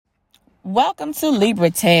Welcome to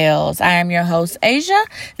Libra Tales. I am your host, Asia.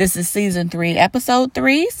 This is season 3, episode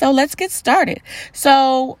 3. So let's get started.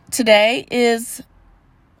 So today is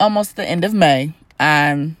almost the end of May.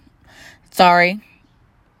 I'm sorry,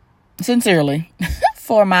 sincerely,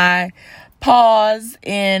 for my pause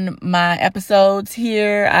in my episodes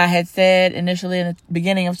here. I had said initially in the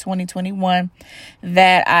beginning of 2021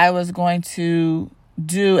 that I was going to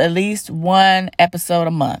do at least one episode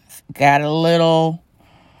a month. Got a little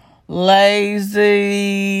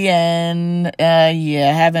lazy and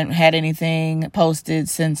haven't had anything posted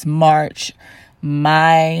since March.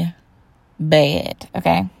 My bad.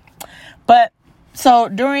 Okay. But so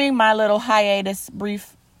during my little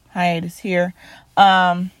brief hiatus here,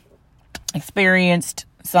 experienced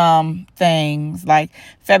some things like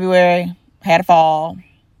February, had a fall.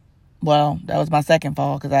 Well, that was my second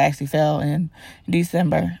fall because I actually fell in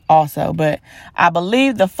December also. But I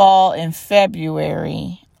believe the fall in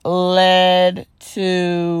February led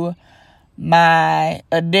to my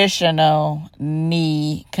additional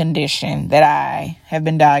knee condition that I have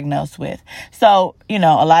been diagnosed with. So, a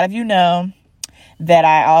lot of you know that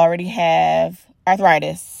I already have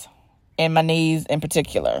arthritis in my knees in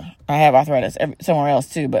particular. I have arthritis somewhere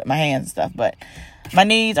else too, but my hands and stuff. But my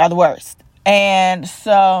knees are the worst. And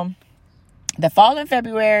so the fall in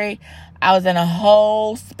February, I was in a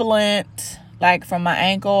whole splint, like from my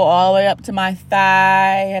ankle all the way up to my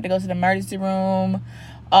thigh. I had to go to the emergency room,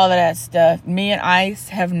 all of that stuff. Me and Ice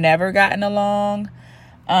have never gotten along.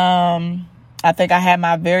 I think I had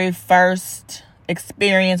my very first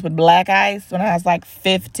experience with black ice when I was like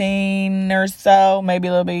 15 or so, maybe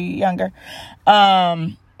a little bit younger.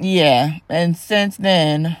 And since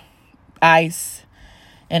then, Ice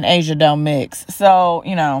and Asia don't mix. So,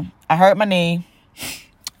 I hurt my knee.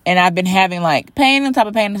 And I've been having like pain on top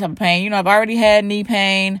of pain on top of pain. I've already had knee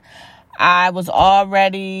pain. I was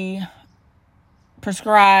already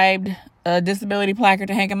prescribed a disability placard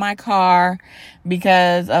to hang in my car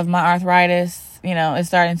because of my arthritis. It's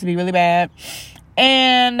starting to be really bad.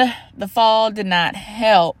 And the fall did not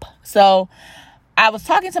help. So I was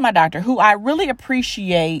talking to my doctor, who I really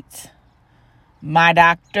appreciate my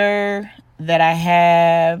doctor that I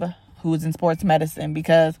have, who's in sports medicine,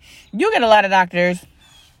 because you get a lot of doctors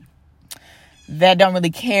that don't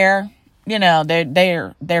really care.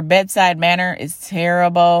 Their bedside manner is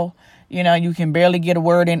terrible. You can barely get a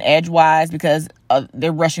word in edgewise because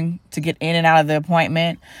they're rushing to get in and out of the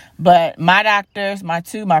appointment. But my doctors, my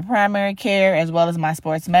primary care, as well as my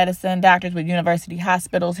sports medicine doctors with University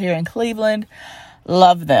Hospitals here in Cleveland,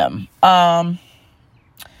 love them. However,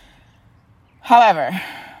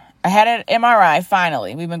 I had an MRI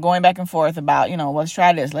finally. We've been going back and forth about, let's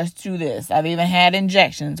try this, let's do this. I've even had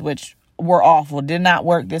injections, which were awful, did not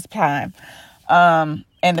work this time. And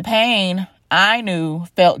the pain, I knew,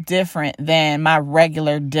 felt different than my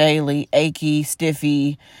regular daily achy,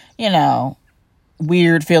 stiffy,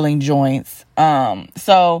 weird feeling joints.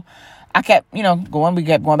 So I kept, we kept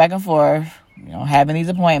going back and forth, having these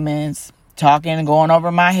appointments, talking and going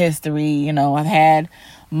over my history. I've had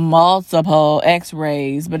multiple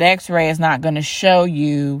x-rays, but x-ray is not going to show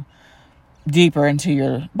you deeper into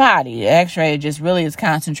your body. X-ray just really is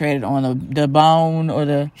concentrated on the bone or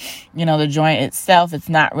the joint itself. It's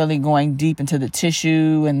not really going deep into the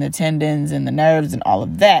tissue and the tendons and the nerves and all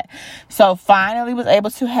of that. So finally was able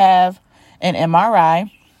to have an MRI,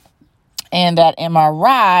 and that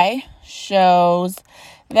MRI shows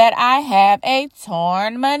that I have a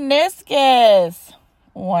torn meniscus.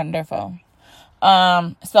 Wonderful.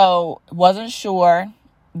 So wasn't sure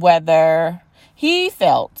whether he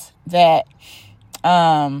felt that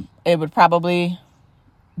it would probably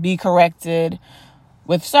be corrected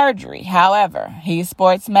with surgery. However, he's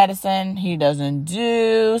sports medicine. He doesn't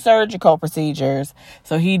do surgical procedures.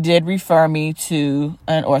 So he did refer me to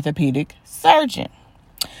an orthopedic surgeon.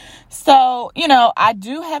 So, I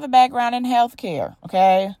do have a background in healthcare.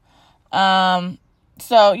 Okay. And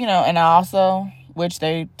I also, which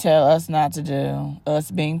they tell us not to do,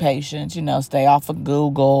 us being patient, stay off of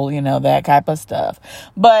Google, that type of stuff.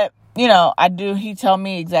 But, he told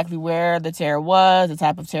me exactly where the tear was, the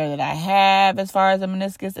type of tear that I have as far as the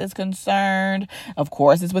meniscus is concerned. Of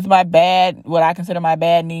course, it's with what I consider my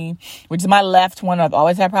bad knee, which is my left one. I've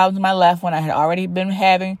always had problems with my left one. I had already been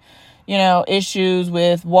having, issues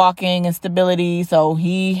with walking and stability. So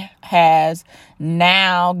he has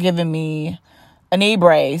now given me a knee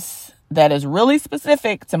brace that is really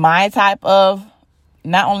specific to my type of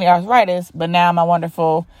not only arthritis, but now my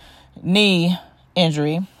wonderful knee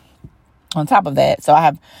injury on top of that. So I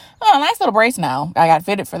have a nice little brace now. I got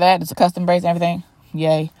fitted for that. It's a custom brace and everything.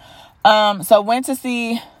 Yay. So went to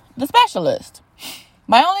see the specialist.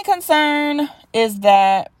 My only concern is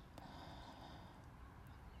that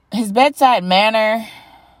his bedside manner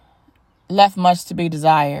left much to be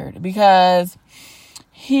desired, because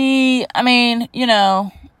he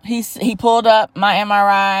pulled up my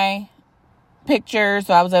MRI picture,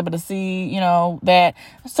 so I was able to see, that.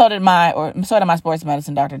 So did my sports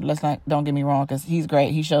medicine doctor. Don't get me wrong, because he's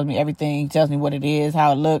great. He shows me everything. He tells me what it is,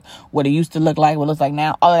 how it looked, what it used to look like, what it looks like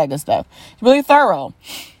now, all of that good stuff. He's really thorough.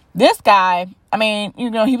 This guy,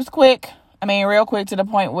 he was quick. Real quick, to the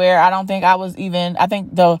point where I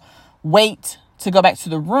think the wait to go back to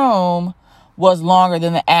the room was longer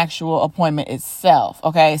than the actual appointment itself.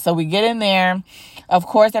 Okay, so we get in there. Of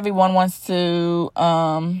course, everyone wants to,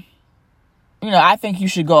 I think you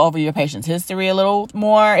should go over your patient's history a little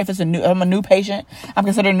more. If I'm a new patient, I'm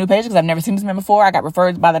considered a new patient because I've never seen this man before. I got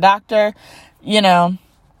referred by the doctor.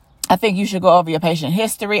 I think you should go over your patient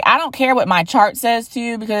history. I don't care what my chart says to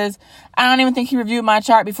you, because I don't even think he reviewed my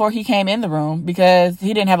chart before he came in the room, because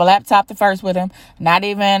he didn't have a laptop the first with him, not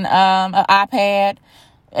even an iPad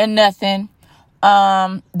and nothing.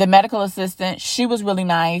 The medical assistant, she was really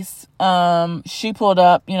nice. She pulled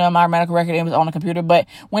up, my medical record. It was on the computer. But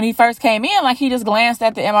when he first came in, he just glanced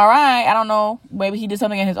at the MRI. I don't know, maybe he did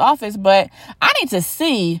something in his office, but I need to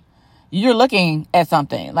see you're looking at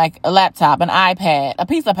something like a laptop, an iPad, a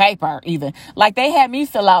piece of paper even. They had me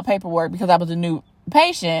fill out paperwork because I was a new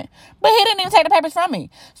patient, but he didn't even take the papers from me.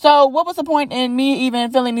 So what was the point in me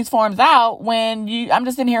even filling these forms out when I'm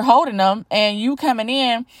just sitting here holding them, and you coming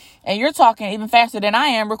in and you're talking even faster than I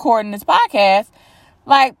am recording this podcast?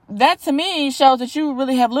 That to me shows that you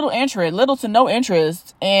really have little to no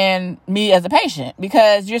interest in me as a patient,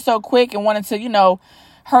 because you're so quick and wanting to,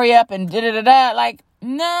 hurry up and da-da-da-da.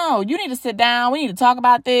 No, you need to sit down. We need to talk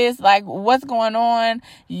about this. What's going on?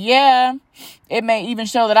 Yeah, it may even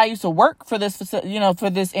show that I used to work for this, for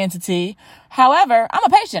this entity. However, I'm a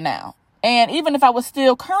patient now. And even if I was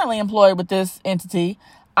still currently employed with this entity,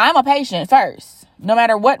 I'm a patient first. No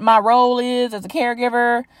matter what my role is as a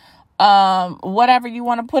caregiver, whatever you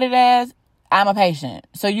want to put it as, I'm a patient.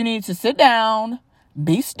 So you need to sit down,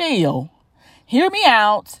 be still, hear me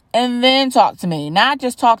out, and then talk to me. Not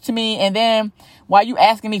just talk to me and then while you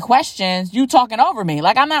asking me questions, you talking over me.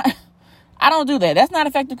 I don't do that. That's not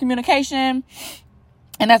effective communication,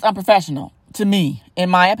 and that's unprofessional to me, in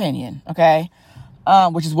my opinion. Okay.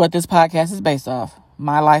 Which is what this podcast is based off.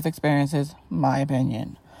 My life experiences, my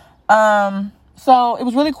opinion. So it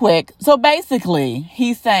was really quick. So basically,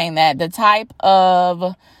 he's saying that the type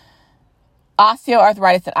of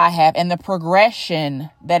osteoarthritis that I have and the progression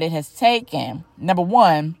that it has taken, number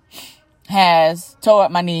one, has tore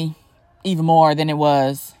up my knee even more than it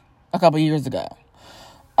was a couple years ago.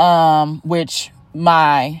 Which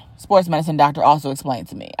my sports medicine doctor also explained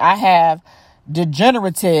to me. I have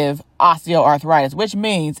degenerative osteoarthritis, which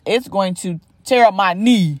means it's going to tear up my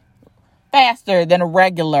knee faster than a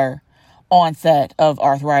regular onset of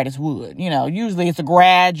arthritis would. Usually it's a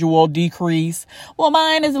gradual decrease. Well,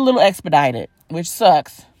 mine is a little expedited, which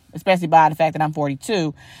sucks, especially by the fact that I'm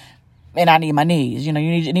 42 and I need my knees. You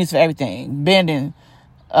need knees for everything. Bending,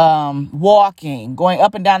 walking, going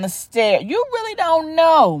up and down the stairs. You really don't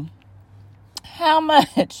know how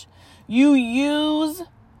much you use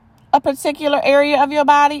a particular area of your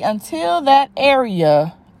body until that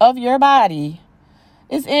area of your body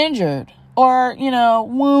is injured or,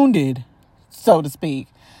 wounded, so to speak.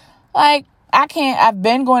 I've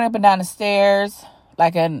been going up and down the stairs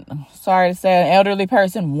sorry to say, an elderly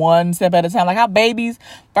person, one step at a time. How babies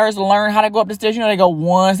first learn how to go up the stairs, they go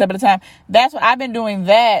one step at a time. That's what I've been doing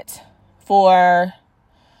that for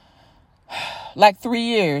 3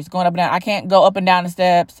 years, going up and down. I can't go up and down the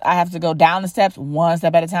steps. I have to go down the steps one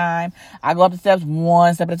step at a time. I go up the steps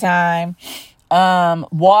one step at a time.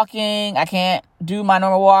 Walking, I can't do my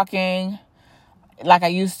normal walking like I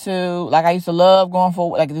used to. I used to love going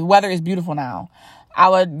for, the weather is beautiful now. I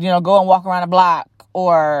would, go and walk around the block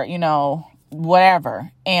or, whatever.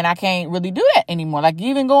 And I can't really do that anymore.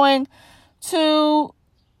 Even going to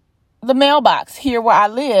the mailbox here where I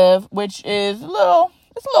live, which is it's a little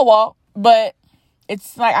walk, but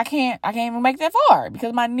it's I can't even make that far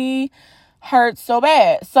because my knee hurts so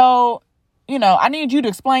bad. So, I need you to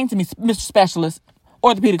explain to me, Mr. Specialist,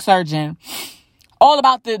 orthopedic surgeon, all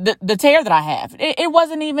about the tear that I have. It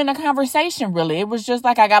wasn't even a conversation, really. It was just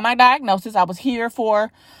I got my diagnosis. I was here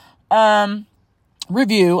for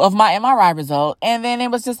review of my MRI result. And then it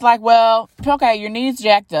was just well, okay, your knee's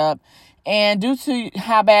jacked up. And due to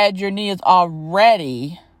how bad your knee is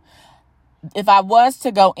already, if I was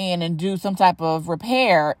to go in and do some type of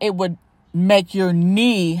repair, it would make your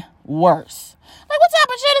knee worse. What type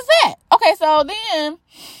of shit is that? Okay, so then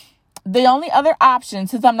the only other option,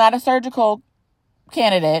 since I'm not a surgical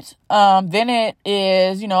candidate, then it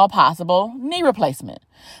is, a possible knee replacement.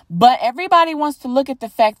 But everybody wants to look at the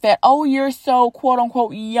fact that, oh, you're so quote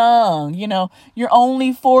unquote young, you're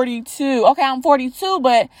only 42. Okay, I'm 42,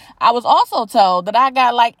 but I was also told that I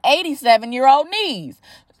got like 87-year-old knees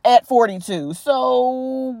at 42.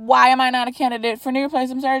 So why am I not a candidate for knee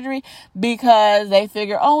replacement surgery? Because they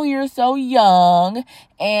figure, oh, you're so young,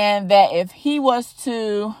 and that if he was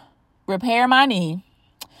to repair my knee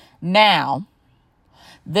now,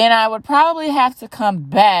 then I would probably have to come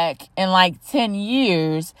back in like 10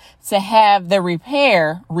 years to have the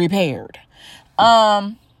repair repaired.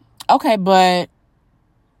 Okay, but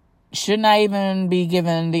shouldn't I even be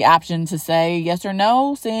given the option to say yes or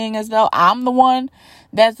no, seeing as though I'm the one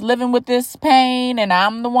that's living with this pain and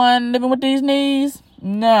I'm the one living with these knees?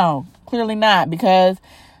 No, clearly not, because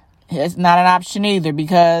it's not an option either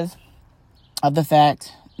because of the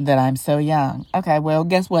fact that I'm so young. Okay, well,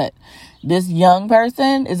 guess what? This young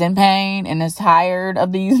person is in pain and is tired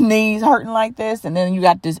of these knees hurting like this. And then you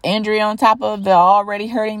got this injury on top of the already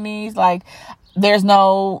hurting knees. Like, there's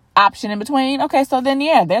no option in between. Okay, so then,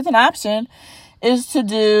 yeah, there's an option is to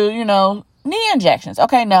do, knee injections.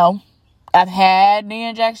 Okay, no, I've had knee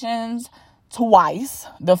injections twice.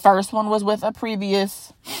 The first one was with a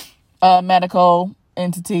previous medical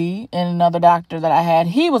entity and another doctor that I had.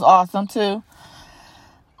 He was awesome too,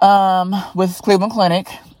 with Cleveland Clinic.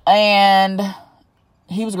 And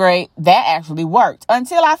he was great. That actually worked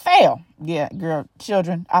until I fell. Yeah, girl,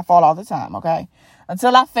 children, I fall all the time, okay?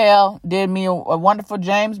 Until I fell, did me a wonderful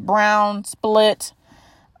James Brown split.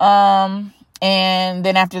 And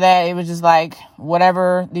then after that, it was just like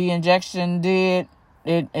whatever the injection did,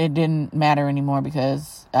 it didn't matter anymore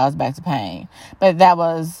because I was back to pain. But that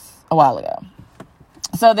was a while ago.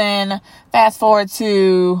 So then fast forward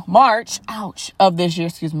to March, of this year,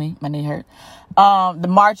 excuse me, my knee hurt. The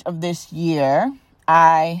March of this year,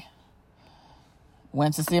 I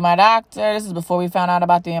went to see my doctor. This is before we found out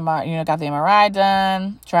about the MRI, got the MRI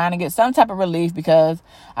done, trying to get some type of relief because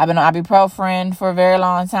I've been on ibuprofen for a very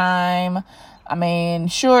long time. I mean,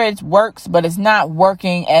 sure, it works, but it's not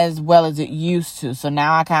working as well as it used to. So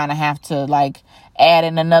now I kind of have to add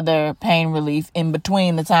in another pain relief in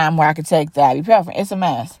between the time where I could take the ibuprofen. It's a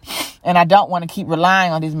mess. And I don't want to keep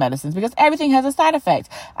relying on these medicines because everything has a side effect.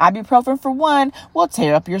 Ibuprofen, for one, will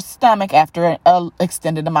tear up your stomach after an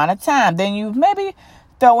extended amount of time. Then you maybe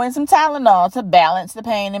throw in some Tylenol to balance the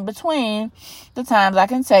pain in between the times I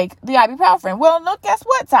can take the ibuprofen. Well, look, guess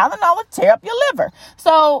what? Tylenol will tear up your liver.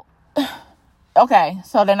 So, okay,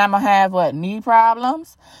 so then I'm going to have, knee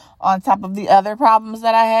problems on top of the other problems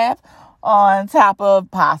that I have, on top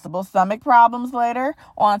of possible stomach problems later,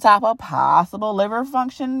 on top of possible liver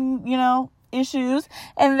function, issues.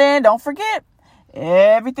 And then don't forget,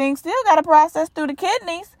 everything still got to process through the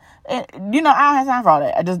kidneys. And, I don't have time for all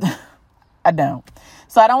that. I don't.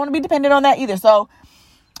 So I don't want to be dependent on that either. So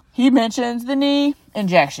he mentions the knee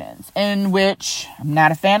injections, in which I'm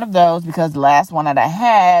not a fan of those because the last one that I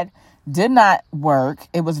had did not work.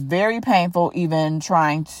 It was very painful even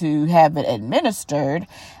trying to have it administered.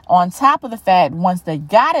 On top of the fact, once they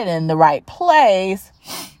got it in the right place,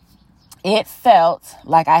 it felt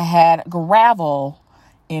like I had gravel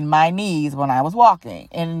in my knees when I was walking.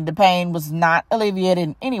 And the pain was not alleviated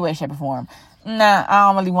in any way, shape, or form. Nah, I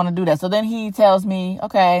don't really want to do that. So then he tells me,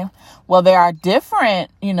 okay, well, there are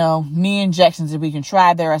different, knee injections that we can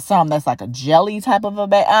try. There are some that's like a jelly type of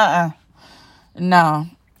a no.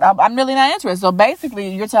 I'm really not interested. So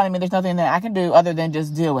basically, you're telling me there's nothing that I can do other than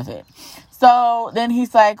just deal with it. So then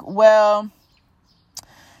he's like, well,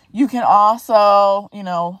 you can also,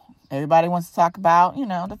 everybody wants to talk about,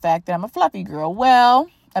 the fact that I'm a fluffy girl. Well,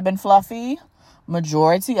 I've been fluffy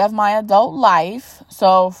majority of my adult life.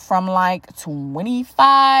 So from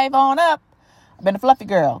 25 on up, I've been a fluffy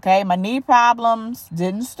girl, okay? My knee problems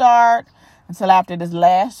didn't start until after this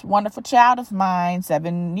last wonderful child of mine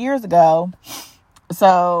 7 years ago.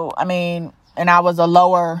 So, and I was a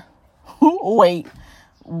lower weight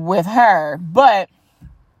with her, but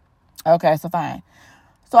okay, so fine.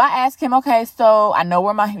 So I asked him, okay, so I know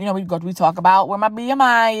where my, we talk about where my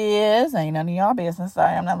BMI is. Ain't none of y'all business.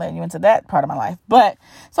 Sorry, I'm not letting you into that part of my life. But,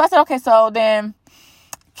 so I said, okay, so then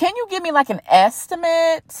can you give me an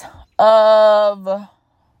estimate of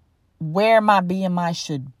where my BMI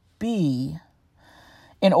should be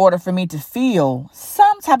in order for me to feel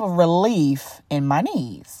some type of relief in my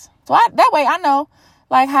knees? So that way I know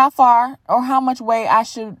how far or how much weight I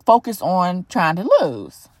should focus on trying to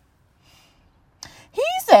lose. He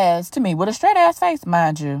says to me with a straight ass face,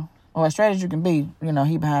 mind you, or as straight as you can be,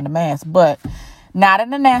 he behind the mask, but not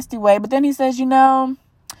in a nasty way. But then he says,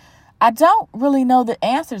 I don't really know the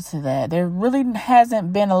answer to that. There really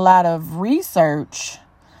hasn't been a lot of research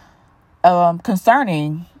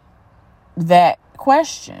concerning that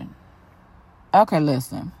question. Okay,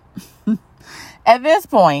 listen. At this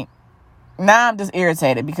point, now I'm just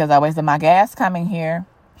irritated because I wasted my gas coming here.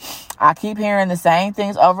 I keep hearing the same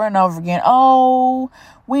things over and over again. Oh,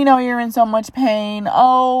 we know you're in so much pain.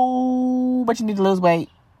 Oh, but you need to lose weight.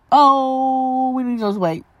 Oh, we need to lose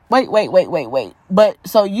weight. Wait. But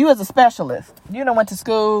so you as a specialist, you done went to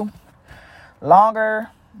school longer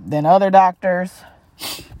than other doctors.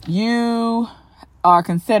 You are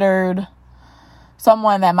considered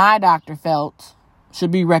someone that my doctor felt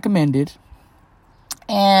should be recommended.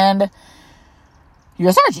 And you're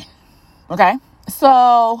a surgeon. Okay?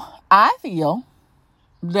 So I feel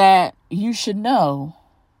that you should know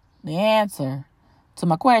the answer to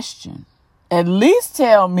my question. At least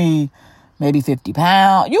tell me maybe 50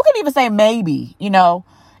 pounds. You can even say maybe,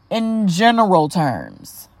 in general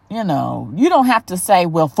terms. You don't have to say,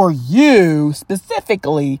 well, for you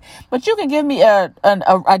specifically, but you can give me a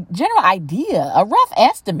general idea, a rough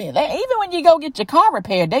estimate. Even when you go get your car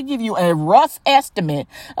repaired, they give you a rough estimate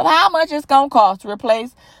of how much it's going to cost to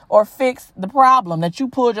replace or fix the problem that you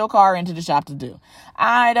pulled your car into the shop to do.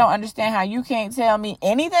 I don't understand how you can't tell me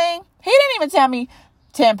anything. He didn't even tell me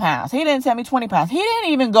 10 pounds. He didn't tell me 20 pounds. He didn't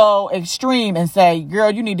even go extreme and say,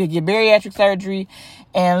 girl, you need to get bariatric surgery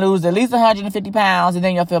and lose at least 150 pounds and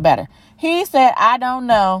then you'll feel better. He said, I don't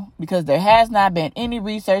know because there has not been any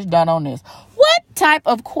research done on this. What type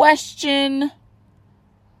of question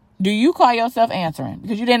do you call yourself answering?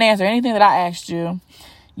 Because you didn't answer anything that I asked you.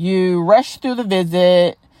 You rushed through the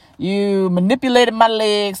visit. You manipulated my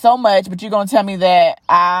legs so much, but you're going to tell me that,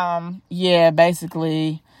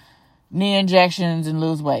 basically knee injections and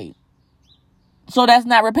lose weight. So that's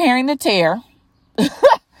not repairing the tear.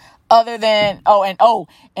 Other than,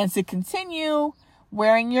 and to continue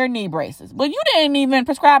wearing your knee braces. Well, you didn't even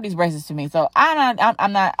prescribe these braces to me. So I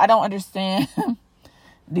don't understand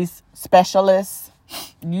these specialists.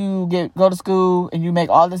 You go to school and you make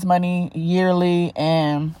all this money yearly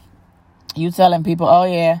and you telling people, oh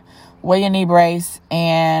yeah, wear your knee brace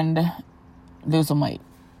and lose some weight.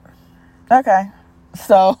 Okay.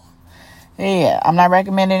 So, yeah, I'm not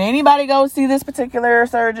recommending anybody go see this particular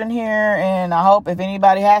surgeon here. And I hope if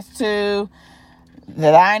anybody has to,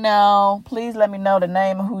 that I know, please let me know the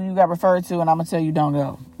name of who you got referred to. And I'm going to tell you, don't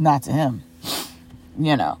go. Not to him.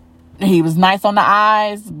 He was nice on the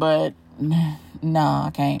eyes, but no,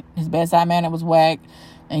 I can't. His bedside manner was whack.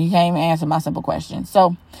 And he can't even answer my simple questions.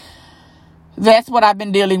 So that's what I've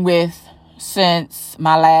been dealing with since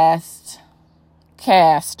my last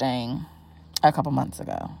casting a couple months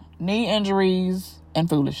ago. Knee injuries and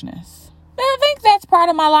foolishness. And I think that's part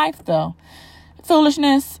of my life, though.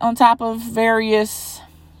 Foolishness on top of various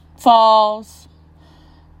falls,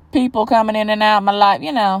 people coming in and out of my life,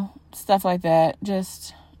 stuff like that.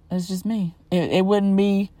 It's just me. It wouldn't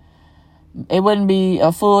be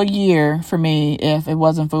a full year for me if it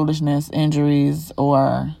wasn't foolishness, injuries,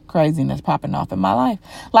 or craziness popping off in my life.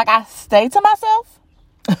 Like, I stay to myself,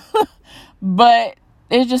 but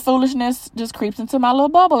it's just foolishness just creeps into my little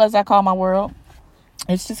bubble, as I call my world.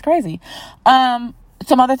 It's just crazy.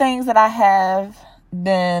 Some other things that I have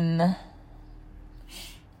been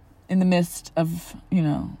in the midst of,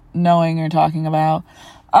 knowing or talking about.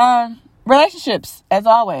 Relationships, as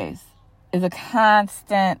always, is a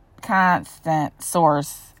constant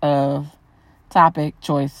source of topic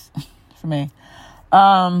choice for me.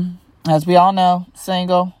 As we all know,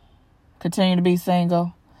 single, continue to be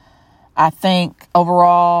single. I think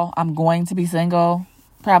overall I'm going to be single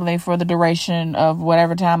probably for the duration of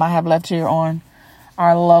whatever time I have left here on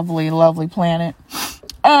our lovely, lovely planet.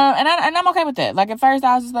 And I'm okay with that. Like, at first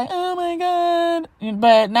I was just like, oh my God.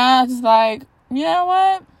 But now it's just like, you know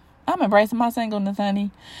what? I'm embracing my singleness,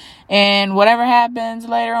 honey. And whatever happens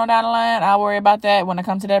later on down the line, I'll worry about that when I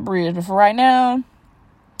come to that bridge. But for right now,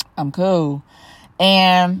 I'm cool.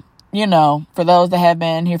 And, for those that have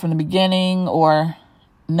been here from the beginning or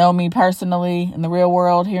know me personally in the real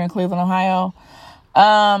world here in Cleveland, Ohio,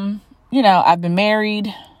 I've been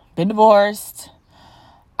married, been divorced.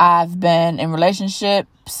 I've been in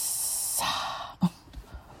relationships.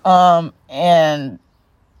 And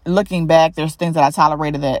looking back, there's things that I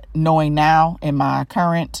tolerated that knowing now in my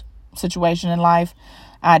current situation in life,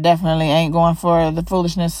 I definitely ain't going for the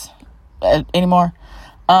foolishness anymore.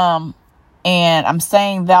 And I'm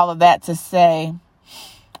saying all of that to say,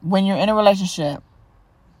 when you're in a relationship,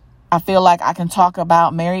 I feel like I can talk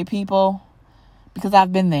about married people because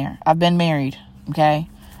I've been there. I've been married, okay?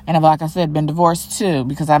 And I've, like I said, been divorced too,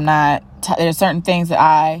 because I'm not, there's certain things that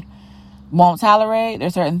I won't tolerate.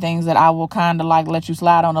 There's certain things that I will kind of like let you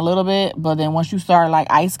slide on a little bit, but then once you start like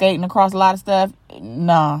ice skating across a lot of stuff,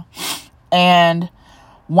 nah. And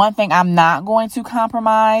one thing I'm not going to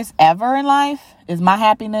compromise ever in life is my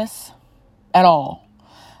happiness at all.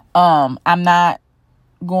 I'm not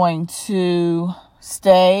going to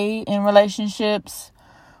stay in relationships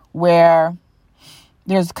where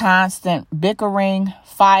there's constant bickering,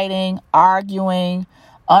 fighting, arguing,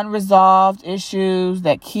 unresolved issues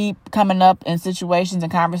that keep coming up in situations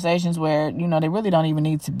and conversations where, you know, they really don't even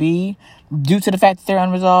need to be due to the fact that they're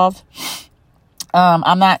unresolved.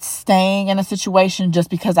 I'm not staying in a situation just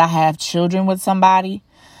because I have children with somebody.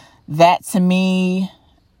 That to me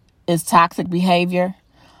is toxic behavior.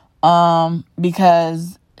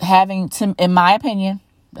 Because in my opinion,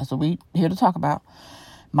 that's what we here to talk about.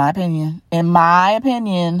 In my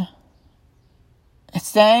opinion,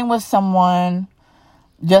 staying with someone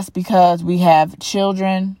just because we have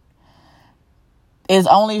children is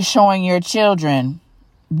only showing your children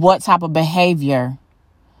what type of behavior,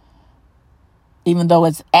 even though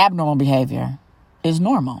it's abnormal behavior, is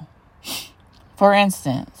normal. For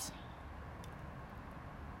instance,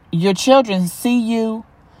 your children see you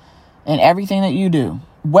in everything that you do,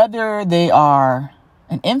 whether they are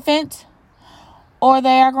an infant or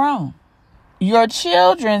they are grown. Your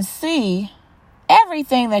children see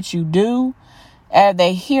everything that you do,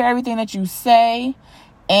 they hear everything that you say,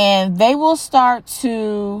 and they will start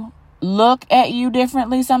to look at you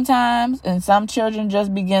differently sometimes. And some children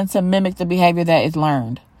just begin to mimic the behavior that is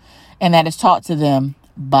learned and that is taught to them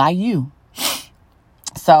by you.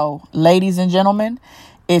 So, ladies and gentlemen,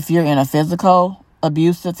 if you're in a physically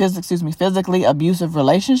abusive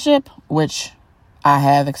relationship, which I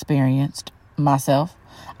have experienced myself,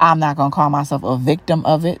 I'm not going to call myself a victim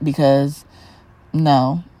of it because,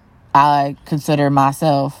 no, I consider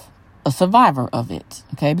myself a survivor of it,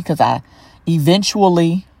 okay? Because I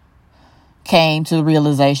eventually came to the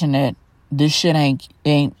realization that this shit ain't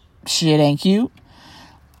cute.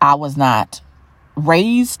 I was not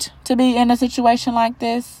raised to be in a situation like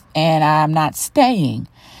this, and I'm not staying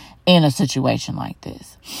in a situation like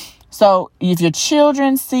this. So if your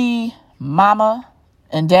children see mama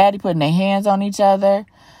and daddy putting their hands on each other,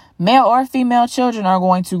 male or female children are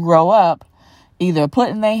going to grow up either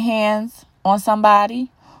putting their hands on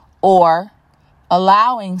somebody or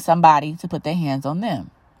allowing somebody to put their hands on them.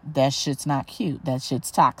 That shit's not cute. That shit's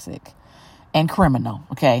toxic and criminal.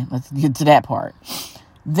 Okay, let's get to that part.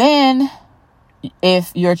 Then,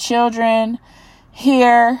 if your children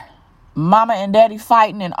hear mama and daddy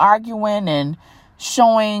fighting and arguing and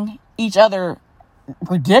showing each other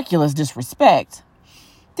ridiculous disrespect,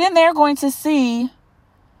 then they're going to see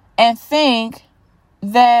and think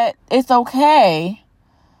that it's okay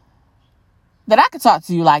that I could talk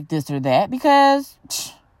to you like this or that because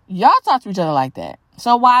y'all talk to each other like that.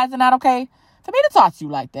 So why is it not okay for me to talk to you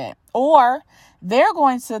like that? Or they're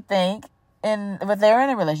going to think, if they're in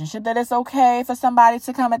a relationship, that it's okay for somebody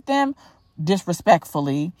to come at them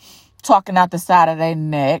disrespectfully, talking out the side of their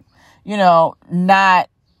neck, not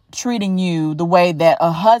treating you the way that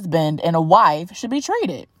a husband and a wife should be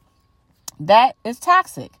treated. That is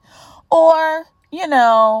toxic. Or,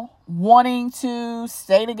 wanting to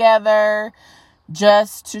stay together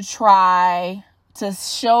just to try to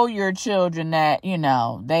show your children that,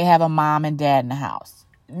 they have a mom and dad in the house.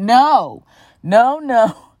 No.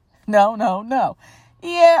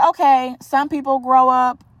 Yeah, okay. Some people grow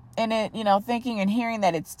up in it, thinking and hearing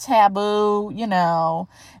that it's taboo,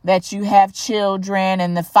 that you have children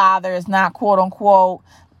and the father is not quote unquote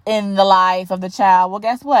in the life of the child. Well,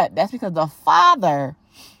 guess what? That's because the father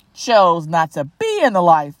chose not to be in the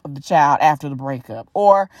life of the child after the breakup,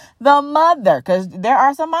 or the mother, because there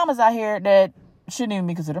are some mamas out here that shouldn't even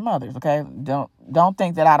be considered mothers. Okay, don't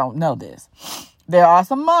think that I don't know this. There are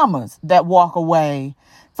some mamas that walk away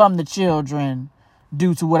from the children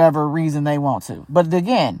due to whatever reason they want to, but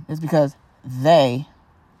again, it's because they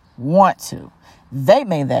want to. They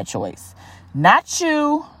made that choice, not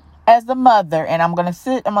you as the mother. And I'm gonna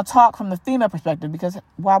talk from the female perspective because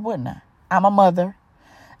why wouldn't I? I'm a mother.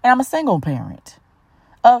 And I'm a single parent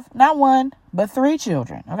of not one, but 3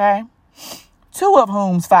 children, okay? 2 of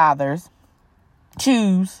whom's fathers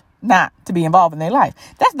choose not to be involved in their life.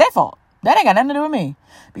 That's their fault. That ain't got nothing to do with me.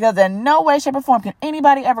 Because in no way, shape, or form can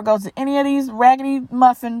anybody ever go to any of these raggedy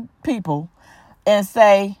muffin people and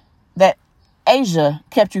say that Asia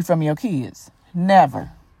kept you from your kids.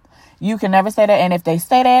 Never. You can never say that. And if they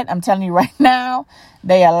say that, I'm telling you right now,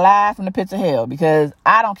 they are live from the pits of hell, because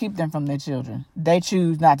I don't keep them from their children. They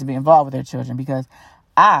choose not to be involved with their children because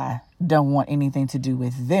I don't want anything to do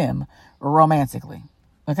with them romantically.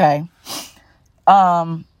 Okay.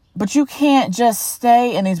 But you can't just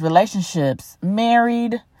stay in these relationships,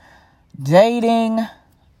 married, dating,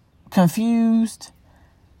 confused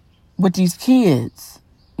with these kids.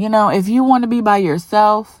 You know, if you want to be by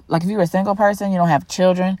yourself, like if you're a single person, you don't have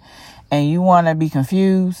children, and you want to be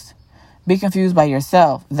confused by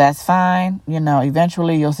yourself. That's fine. You know,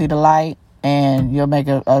 eventually you'll see the light and you'll make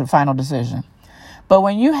a final decision. But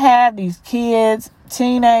when you have these kids,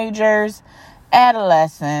 teenagers,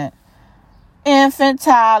 adolescent, infant,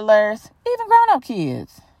 toddlers, even grown-up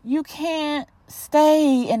kids, you can't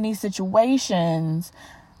stay in these situations.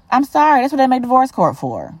 I'm sorry, that's what they make divorce court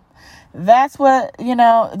for. That's what, you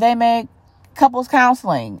know, they make couples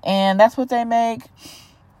counseling, and that's what they make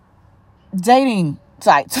dating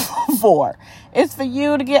sites for. It's for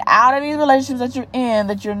you to get out of these relationships that you're in,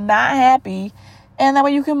 that you're not happy, and that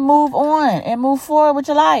way you can move on and move forward with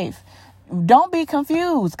your life. Don't be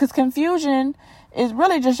confused, because confusion is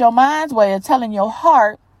really just your mind's way of telling your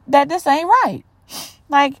heart that this ain't right.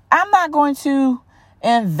 Like, I'm not going to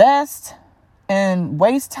invest and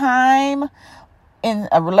waste time in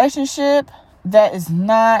a relationship that is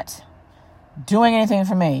not doing anything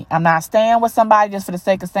for me. I'm not staying with somebody just for the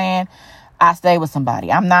sake of saying I stay with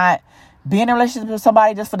somebody. I'm not being in a relationship with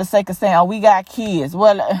somebody just for the sake of saying, oh, we got kids.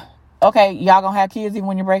 Well, okay, y'all gonna have kids even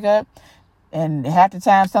when you break up? And half the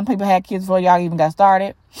time, some people had kids before y'all even got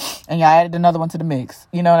started, and y'all added another one to the mix.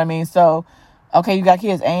 You know what I mean? So, okay, you got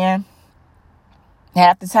kids, and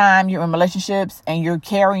half the time you're in relationships and you're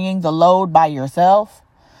carrying the load by yourself.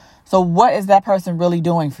 So what is that person really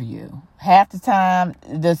doing for you? Half the time,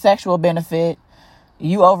 the sexual benefit,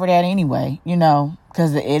 you over that anyway, you know,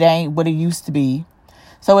 because it ain't what it used to be.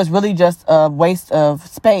 So it's really just a waste of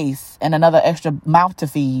space and another extra mouth to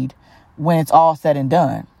feed when it's all said and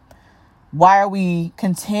done. Why are we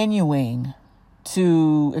continuing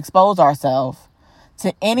to expose ourselves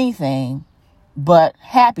to anything but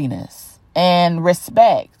happiness and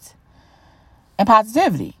respect and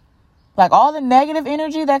positivity? Like, all the negative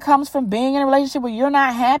energy that comes from being in a relationship where you're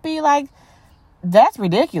not happy, like, that's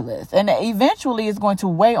ridiculous. And eventually it's going to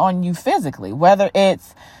weigh on you physically, whether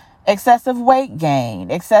it's excessive weight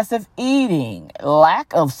gain, excessive eating,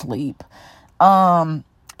 lack of sleep,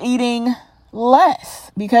 eating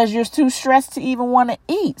less because you're too stressed to even want to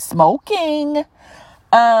eat, smoking,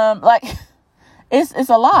 like, it's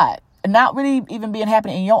a lot. Not really even being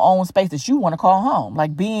happy in your own space that you want to call home,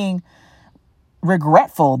 like being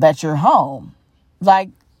regretful that you're home. Like,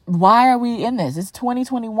 why are we in this? It's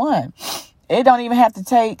 2021. It don't even have to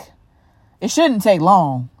take, it shouldn't take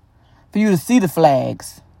long for you to see the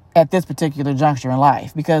flags at this particular juncture in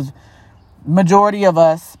life, because majority of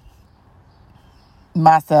us,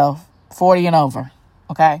 myself, 40 and over,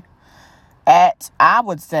 okay? At, I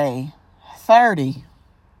would say, 30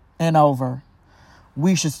 and over,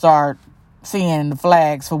 we should start seeing the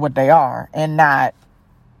flags for what they are and not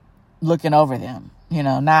looking over them, you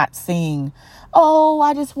know, not seeing, oh,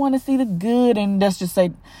 I just want to see the good and let's just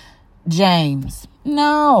say James.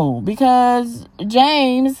 No, because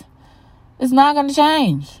James is not going to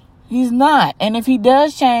change. He's not. And if he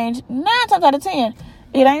does change, 9 times out of 10,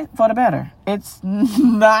 it ain't for the better. It's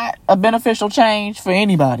not a beneficial change for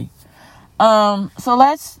anybody. So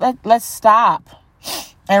let's stop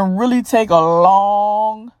and really take a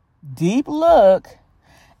long, deep look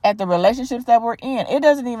at the relationships that we're in. It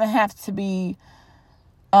doesn't even have to be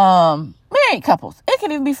married couples. It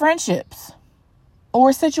can even be friendships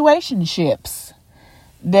or situationships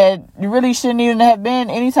that really shouldn't even have been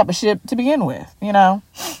any type of ship to begin with. You know,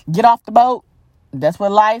 get off the boat. That's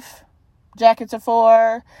what life jackets are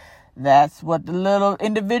for. That's what the little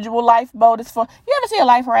individual lifeboat is for. You ever see a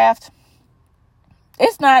life raft?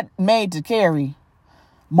 It's not made to carry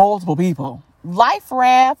multiple people. Life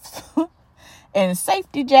rafts and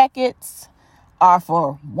safety jackets are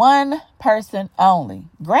for one person only.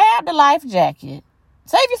 Grab the life jacket.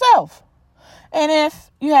 Save yourself. And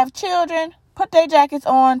if you have children, put their jackets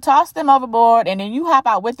on, toss them overboard, and then you hop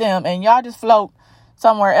out with them and y'all just float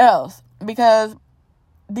somewhere else. Because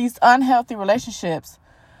these unhealthy relationships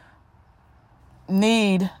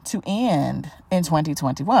need to end in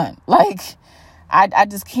 2021. Like, I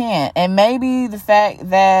just can't. And maybe the fact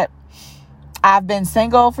that I've been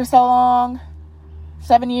single for so long,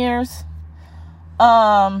 7 years,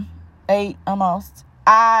 8 almost,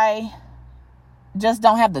 I just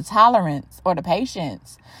don't have the tolerance or the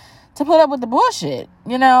patience to put up with the bullshit,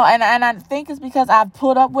 you know, and I think it's because I've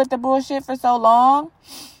put up with the bullshit for so long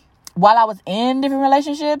while I was in different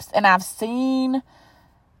relationships, and I've seen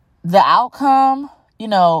the outcome, you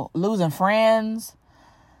know, losing friends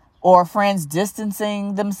or friends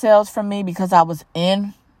distancing themselves from me because I was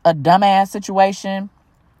in a dumbass situation.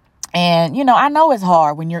 And, I know it's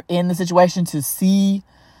hard when you're in the situation to see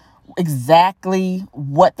exactly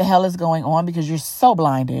what the hell is going on because you're so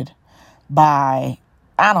blinded by,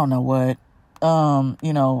 I don't know what,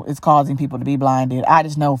 it's causing people to be blinded. I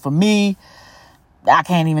just know for me, I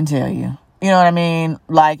can't even tell you. You know what I mean?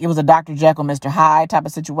 Like, it was a Dr. Jekyll, Mr. Hyde type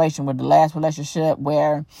of situation with the last relationship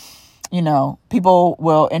where, people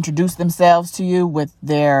will introduce themselves to you with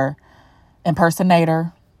their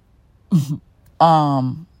impersonator, but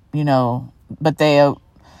they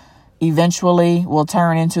eventually will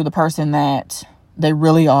turn into the person that they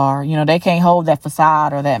really are. They can't hold that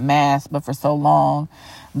facade or that mask, but for so long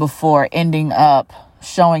before ending up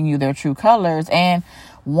showing you their true colors. And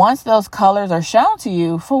once those colors are shown to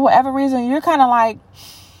you, for whatever reason, you're kind of like,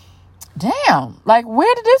 damn, like,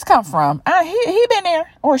 where did this come from? He been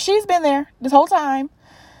there, or she's been there this whole time.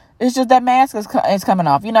 It's just that mask is coming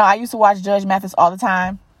off. I used to watch Judge Mathis all the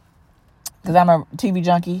time because I'm a TV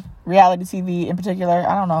junkie, reality TV in particular.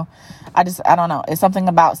 I don't know. I don't know. It's something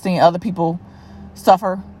about seeing other people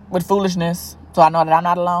suffer with foolishness, so I know that I'm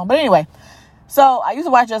not alone. But anyway, so I used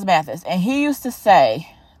to watch Judge Mathis, and he used to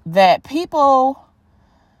say that people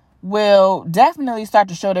will definitely start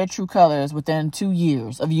to show their true colors within 2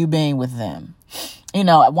 years of you being with them.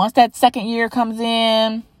 Once that second year comes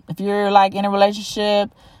in, if you're like in a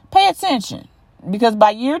relationship, pay attention, because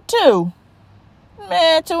by year 2,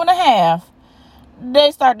 2.5,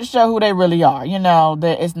 they start to show who they really are.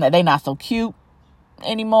 They're not so cute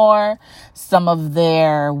anymore. Some of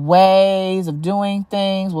their ways of doing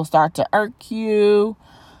things will start to irk you.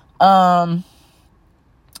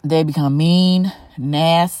 They become mean,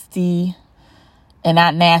 nasty, and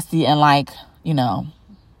not nasty and like,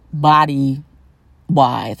 body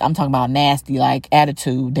wise. I'm talking about nasty, like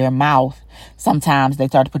attitude, their mouth. Sometimes they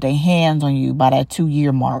start to put their hands on you by that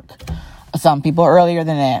 2-year mark. Some people earlier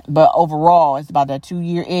than that, but overall it's about that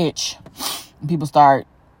 2-year itch. People start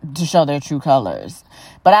to show their true colors.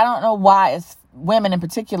 But I don't know why, as women in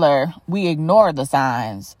particular, we ignore the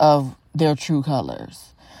signs of their true colors.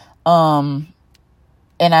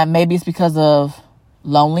 And maybe it's because of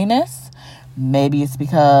loneliness. Maybe it's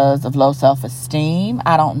because of low self-esteem.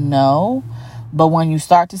 I don't know. But when you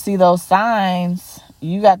start to see those signs,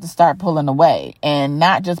 you got to start pulling away. And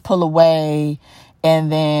not just pull away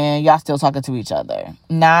and then y'all still talking to each other.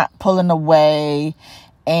 Not pulling away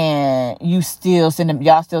and y'all still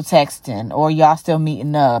texting, or y'all still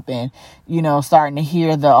meeting up and, starting to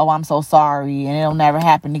hear oh, I'm so sorry and it'll never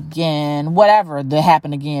happen again. Whatever the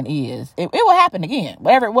happen again is. It will happen again.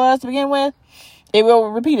 Whatever it was to begin with, it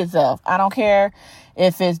will repeat itself. I don't care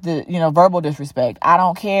if it's the, verbal disrespect. I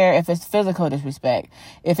don't care if it's physical disrespect.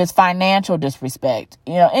 If it's financial disrespect.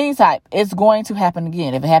 Any type. It's going to happen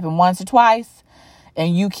again. If it happened once or twice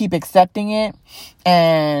and you keep accepting it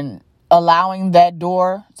and allowing that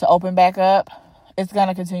door to open back up, it's going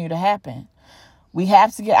to continue to happen. We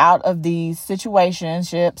have to get out of these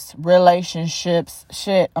situationships, relationships,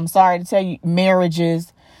 I'm sorry to tell you,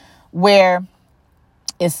 marriages, where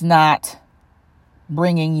it's not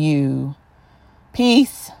bringing you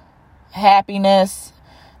peace, happiness.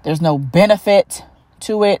 There's no benefit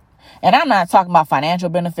to it. And I'm not talking about financial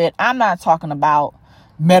benefit. I'm not talking about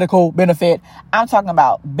medical benefit. I'm talking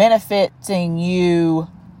about benefiting you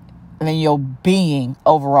and your being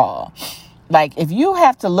overall. Like, if you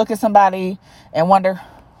have to look at somebody and wonder,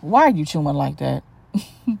 why are you chewing like that?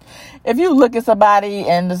 If you look at somebody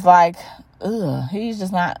and it's like, ugh, he's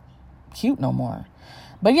just not cute no more.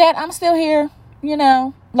 But yet I'm still here,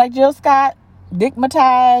 like Jill Scott,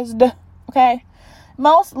 digmatized, okay?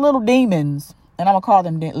 Most little demons, and I'm going to call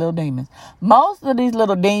them little demons. Most of these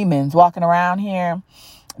little demons walking around here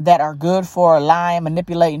that are good for lying,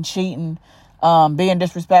 manipulating, cheating, being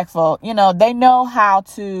disrespectful, they know how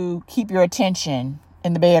to keep your attention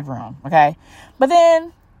in the bedroom, okay? But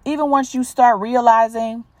then, even once you start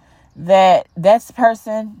realizing that this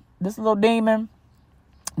person, this little demon,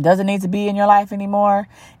 doesn't need to be in your life anymore,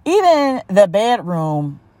 even the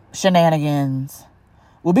bedroom shenanigans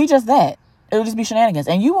will be just that. It will just be shenanigans.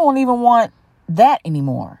 And you won't even want that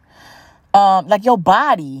anymore. Like, your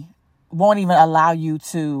body won't even allow you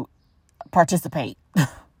to participate.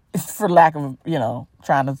 For lack of,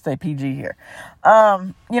 trying to say PG here.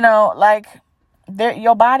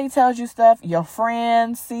 Your body tells you stuff. Your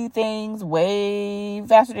friends see things way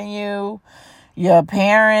faster than you. Your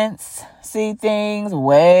parents see things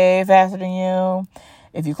way faster than you.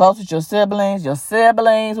 If you're close with your siblings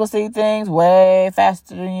will see things way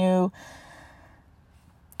faster than you.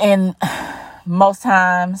 And most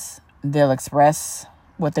times they'll express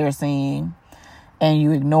what they're seeing and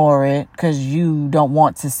you ignore it because you don't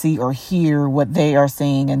want to see or hear what they are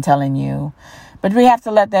seeing and telling you. But we have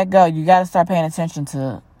to let that go. You got to start paying attention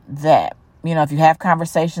to that. You know, if you have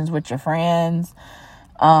conversations with your friends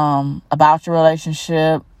about your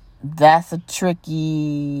relationship, that's a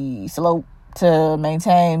tricky slope to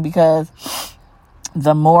maintain, because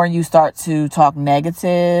the more you start to talk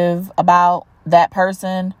negative about that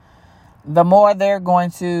person, the more they're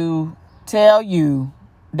going to tell you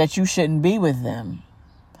that you shouldn't be with them.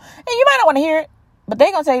 And you might not want to hear it, but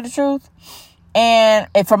they're going to tell you the truth. And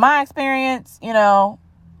from my experience, you know,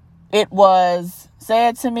 it was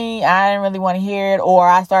said to me, I didn't really want to hear it, or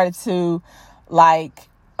I started to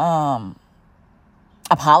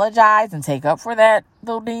apologize and take up for that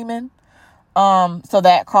little demon. So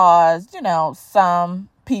that caused, you know, some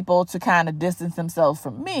people to kind of distance themselves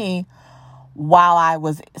from me while I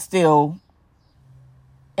was still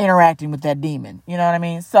interacting with that demon. You know what I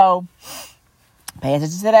mean? So pay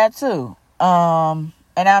attention to that too. And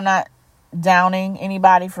I'm not downing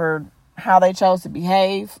anybody for how they chose to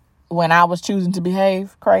behave when I was choosing to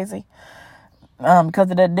behave crazy because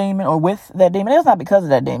of that demon or with that demon. It's not because of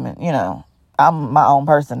that demon. You know, I'm my own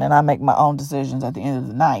person and I make my own decisions at the end of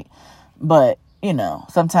the night. But, you know,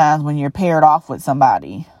 sometimes when you're paired off with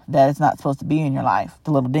somebody that is not supposed to be in your life,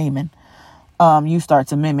 the little demon, you start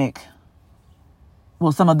to mimic,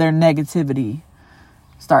 well, some of their negativity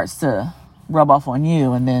starts to rub off on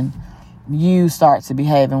you, and then you start to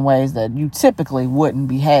behave in ways that you typically wouldn't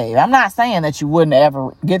behave. I'm not saying that you wouldn't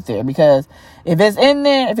ever get there, because if it's in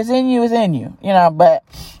there, if it's in you, it's in you, you know, but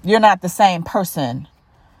you're not the same person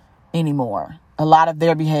anymore. A lot of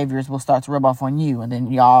their behaviors will start to rub off on you, and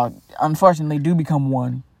then y'all unfortunately do become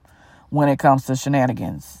one when it comes to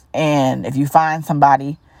shenanigans. And if you find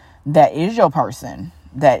somebody that is your person,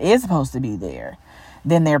 that is supposed to be there,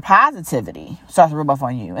 then their positivity starts to rub off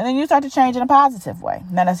on you. And then you start to change in a positive way,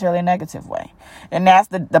 not necessarily a negative way. And that's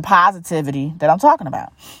the positivity that I'm talking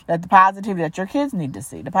about. That's the positivity that your kids need to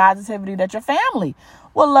see. The positivity that your family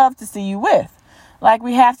would love to see you with. Like,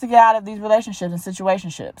 we have to get out of these relationships and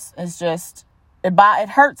situationships. It's just, it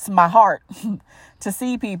hurts my heart to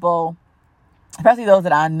see people, especially those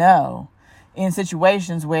that I know, in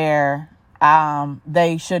situations where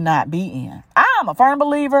they should not be in. I'm a firm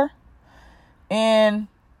believer in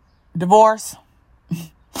divorce.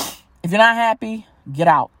 If you're not happy, get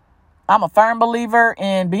out. I'm a firm believer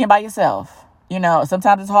in being by yourself. You know,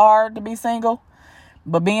 sometimes it's hard to be single,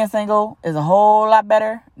 but being single is a whole lot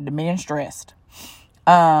better than being stressed.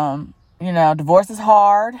 You know, divorce is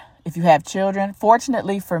hard if you have children.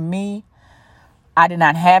 Fortunately for me, I did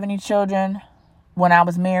not have any children when I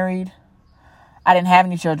was married. I didn't have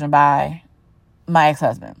any children by my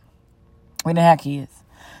ex-husband. We didn't have kids.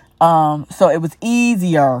 So it was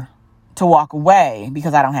easier to walk away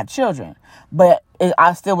because I don't have children. But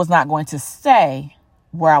I still was not going to stay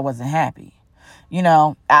where I wasn't happy. You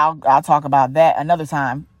know, I'll talk about that another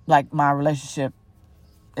time, like my relationship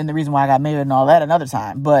and the reason why I got married and all that another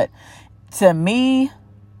time. But to me,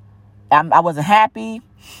 I wasn't happy.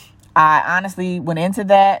 I honestly went into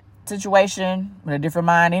that situation with a different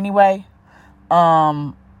mind anyway.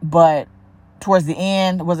 But towards the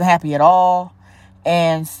end, wasn't happy at all.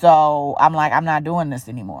 And so I'm like, I'm not doing this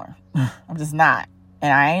anymore. I'm just not.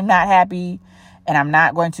 And I am not happy. And I'm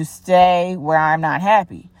not going to stay where I'm not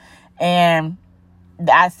happy. And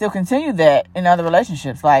I still continue that in other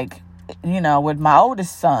relationships. Like, you know, with my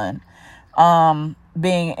oldest son,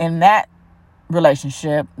 being in that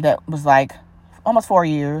relationship that was like almost 4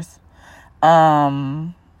 years.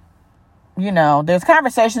 You know, there's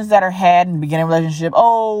conversations that are had in the beginning of the relationship.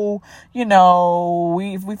 Oh, you know,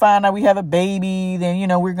 if we find out we have a baby, then, you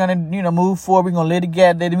know, we're going to, you know, move forward. We're going to live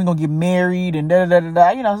together. Then we're going to get married and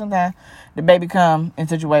da-da-da-da-da. You know, sometimes the baby come in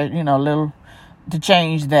situation, you know, a little to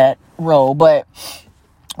change that role,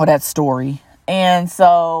 or that story. And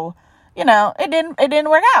so, you know, it didn't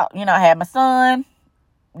work out. You know, I had my son,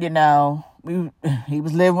 you know, he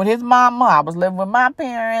was living with his mama. I was living with my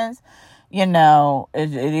parents. You know,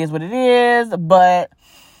 it is what it is, but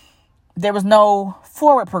there was no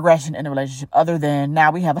forward progression in the relationship other than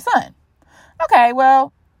now we have a son. Okay,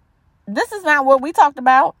 well, this is not what we talked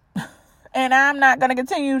about, and I'm not going to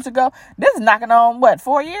continue to go. This is knocking on,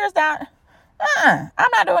 4 years down? I'm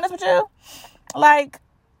not doing this with you. Like,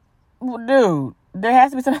 dude, there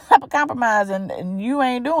has to be some type of compromise, and you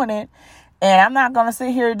ain't doing it, and I'm not going to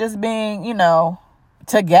sit here just being, you know,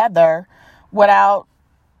 together without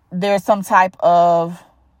there's some type of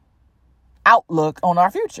outlook on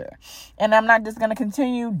our future. And I'm not just going to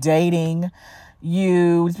continue dating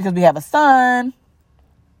you just because we have a son.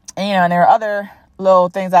 And, you know, and there are other little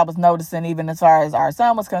things I was noticing, even as far as our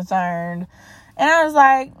son was concerned. And I was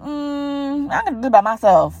like, I'm going to do it by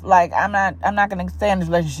myself. Like, I'm not going to stay in this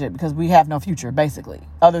relationship because we have no future, basically.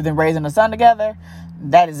 Other than raising a son together,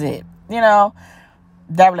 that is it. You know,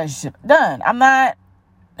 that relationship, done. I'm not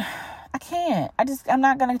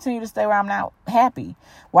going to continue to stay where I'm not happy,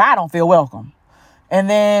 where I don't feel welcome. And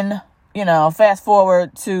then, you know, fast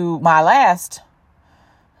forward to my last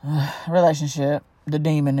relationship, the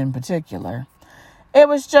demon in particular. It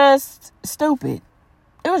was just stupid.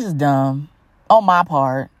 It was just dumb. On my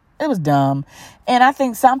part, it was dumb. And I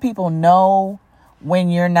think some people know when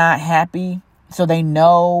you're not happy, so they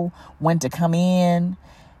know when to come in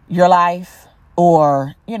your life.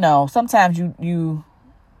 Or, you know, sometimes you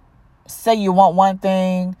say you want one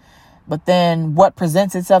thing, but then what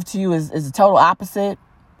presents itself to you is the total opposite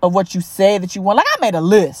of what you say that you want. Like, I made a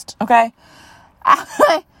list, okay?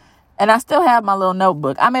 And I still have my little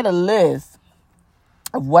notebook. I made a list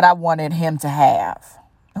of what I wanted him to have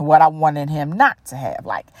and what I wanted him not to have.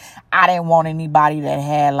 Like, I didn't want anybody that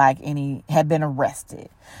had been arrested.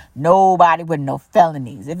 Nobody with no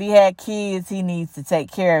felonies. If he had kids, he needs to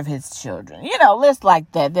take care of his children. You know, lists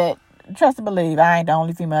like that. That, trust and believe, I ain't the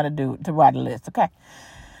only female to write a list, okay?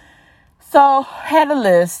 So, had a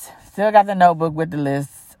list. Still got the notebook with the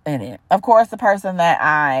lists in it. Of course, the person that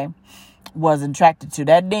I was attracted to,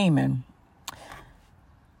 that demon,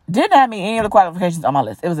 didn't have me any of the qualifications on my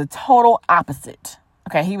list. It was a total opposite.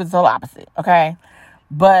 Okay, he was a total opposite. Okay,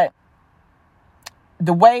 but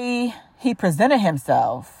the way he presented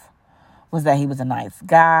himself was that he was a nice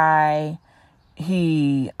guy.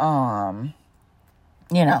 He, you know,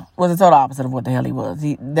 was a total opposite of what the hell he was.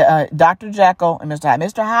 Dr. Jekyll and Mr. Hyde.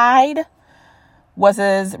 Mr. Hyde was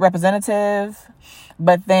his representative,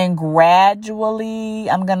 but then gradually,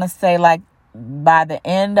 I'm gonna say, like, by the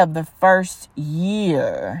end of the first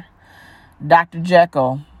year, Dr.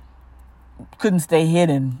 Jekyll couldn't stay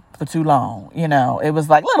hidden for too long. You know, it was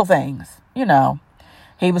like little things, you know.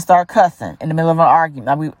 He would start cussing in the middle of an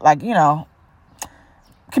argument.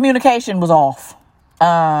 Communication was off.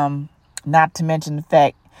 Not to mention the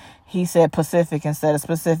fact he said Pacific instead of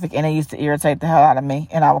specific, and it used to irritate the hell out of me,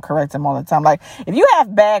 and I would correct him all the time. Like, if you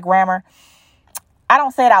have bad grammar, I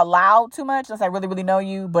don't say it out loud too much unless I really, really know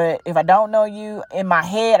you. But if I don't know you, in my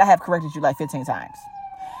head, I have corrected you like 15 times.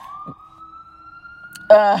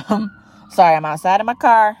 Sorry, I'm outside of my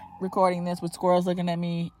car recording this with squirrels looking at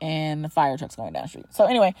me and the fire truck's going down the street. So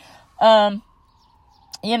anyway,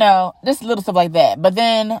 you know, just little stuff like that. But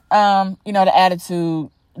then, you know, the attitude,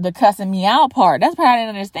 the cussing me out part, that's part I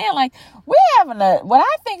didn't understand. Like, we're having what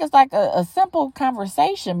I think is like a simple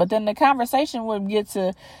conversation, but then the conversation would get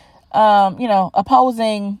to, you know,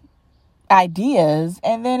 opposing ideas,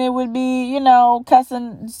 and then it would be, you know,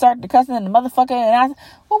 start the cussing and the motherfucker, and I said,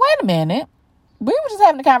 well, wait a minute. We were just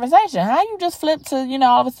having a conversation. How you just flipped to, you know,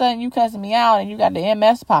 all of a sudden you cussing me out and you got the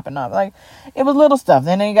MS popping up. Like, it was little stuff.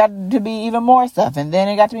 Then it got to be even more stuff. And then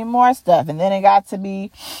it got to be more stuff. And then it got to be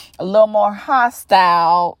a little more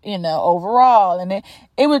hostile, you know, overall. And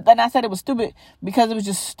and I said it was stupid because it was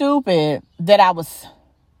just stupid that I was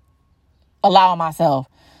allowing myself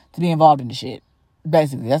to be involved in the shit.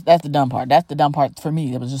 Basically, that's the dumb part. That's the dumb part for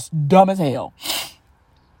me. It was just dumb as hell.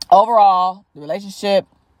 Overall, the relationship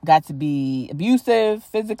got to be abusive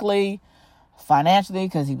physically, financially,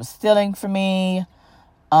 because he was stealing from me.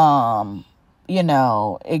 You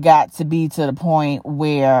know, it got to be to the point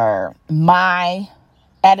where my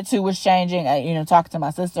attitude was changing. You know, talking to my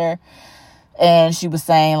sister, and she was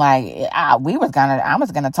saying, like, I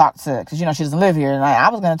was gonna talk to, because, you know, she doesn't live here, and I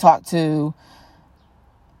was gonna talk to,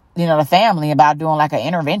 you know, the family about doing like an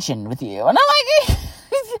intervention with you. And I'm like,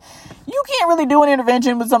 you can't really do an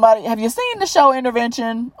intervention with somebody. Have you seen the show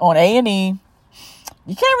Intervention on A&E?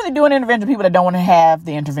 You can't really do an intervention with people that don't want to have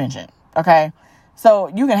the intervention. Okay? So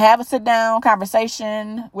you can have a sit down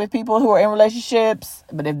conversation with people who are in relationships,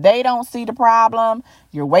 but if they don't see the problem,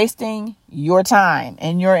 you're wasting your time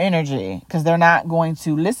and your energy, because they're not going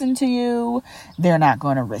to listen to you. They're not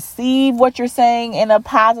going to receive what you're saying in a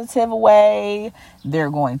positive way.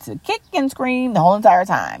 They're going to kick and scream the whole entire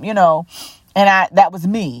time, you know. And that was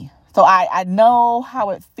me. So I know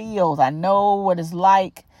how it feels. I know what it's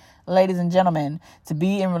like, ladies and gentlemen, to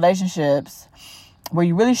be in relationships where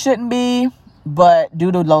you really shouldn't be, but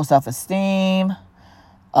due to low self-esteem,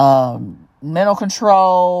 mental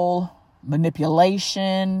control,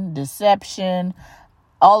 manipulation, deception,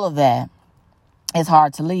 all of that, it's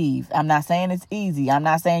hard to leave. I'm not saying it's easy. I'm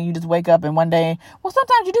not saying you just wake up and one day, well,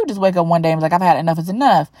 sometimes you do just wake up one day and be like, I've had enough, it's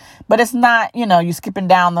enough. But it's not, you know, you skipping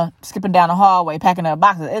down the hallway, packing up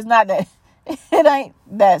boxes. It's not that, it ain't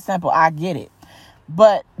that simple. I get it.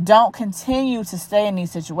 But don't continue to stay in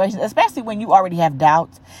these situations, especially when you already have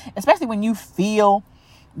doubts, especially when you feel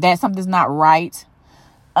that something's not right.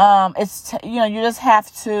 You just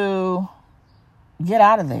have to get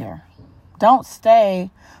out of there. Don't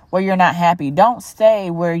stay where you're not happy. Don't stay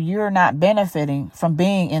where you're not benefiting from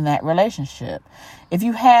being in that relationship. If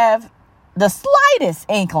you have the slightest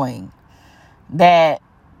inkling that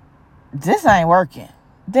this ain't working,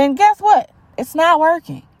 then guess what? It's not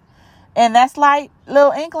working. And that slight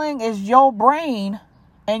little inkling is your brain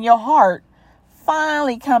and your heart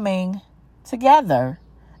finally coming together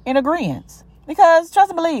in agreement. Because trust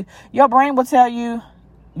and believe, your brain will tell you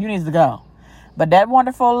need to go. But that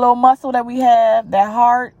wonderful little muscle that we have, that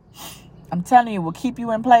heart, I'm telling you, will keep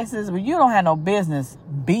you in places where you don't have no business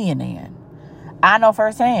being in. I know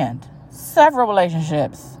firsthand several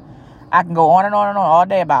relationships I can go on and on and on all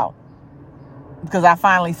day about, because I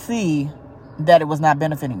finally see that it was not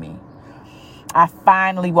benefiting me. I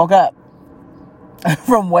finally woke up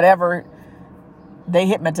from whatever they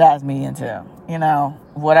hypnotized me into.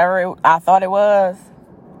 Whatever I thought it was,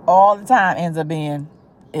 all the time ends up being,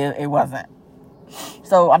 it wasn't.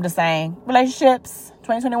 So I'm just saying, relationships,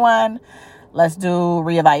 2021, let's do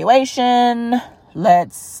reevaluation.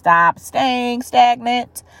 Let's stop staying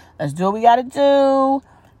stagnant. Let's do what we got to do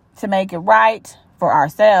to make it right for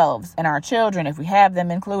ourselves and our children if we have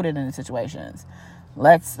them included in the situations.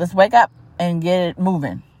 Let's wake up and get it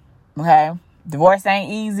moving. Okay? Divorce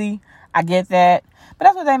ain't easy. I get that. But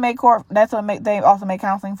that's what they make they also make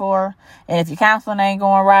counseling for. And if your counseling ain't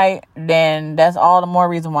going right, then that's all the more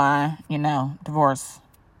reason why, divorce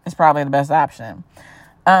is probably the best option.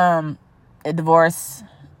 A divorce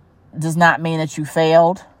does not mean that you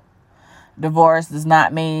failed. Divorce does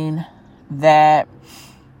not mean that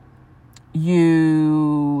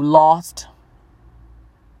you lost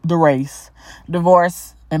the race.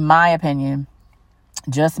 Divorce, in my opinion,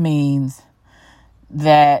 just means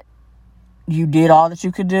that you did all that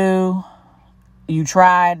you could do. You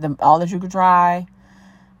tried all that you could try.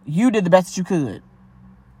 You did the best that you could.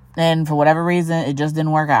 And for whatever reason, it just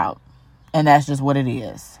didn't work out. And that's just what it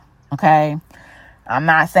is. Okay? I'm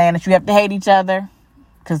not saying that you have to hate each other,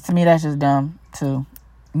 because to me, that's just dumb, too.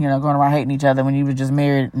 Going around hating each other when you were just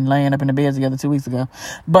married and laying up in the bed together 2 weeks ago.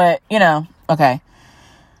 But, okay.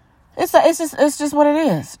 It's just what it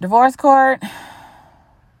is. Divorce court,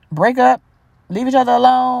 break up, leave each other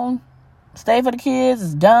alone, stay for the kids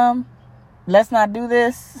is dumb. Let's not do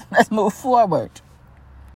this. Let's move forward.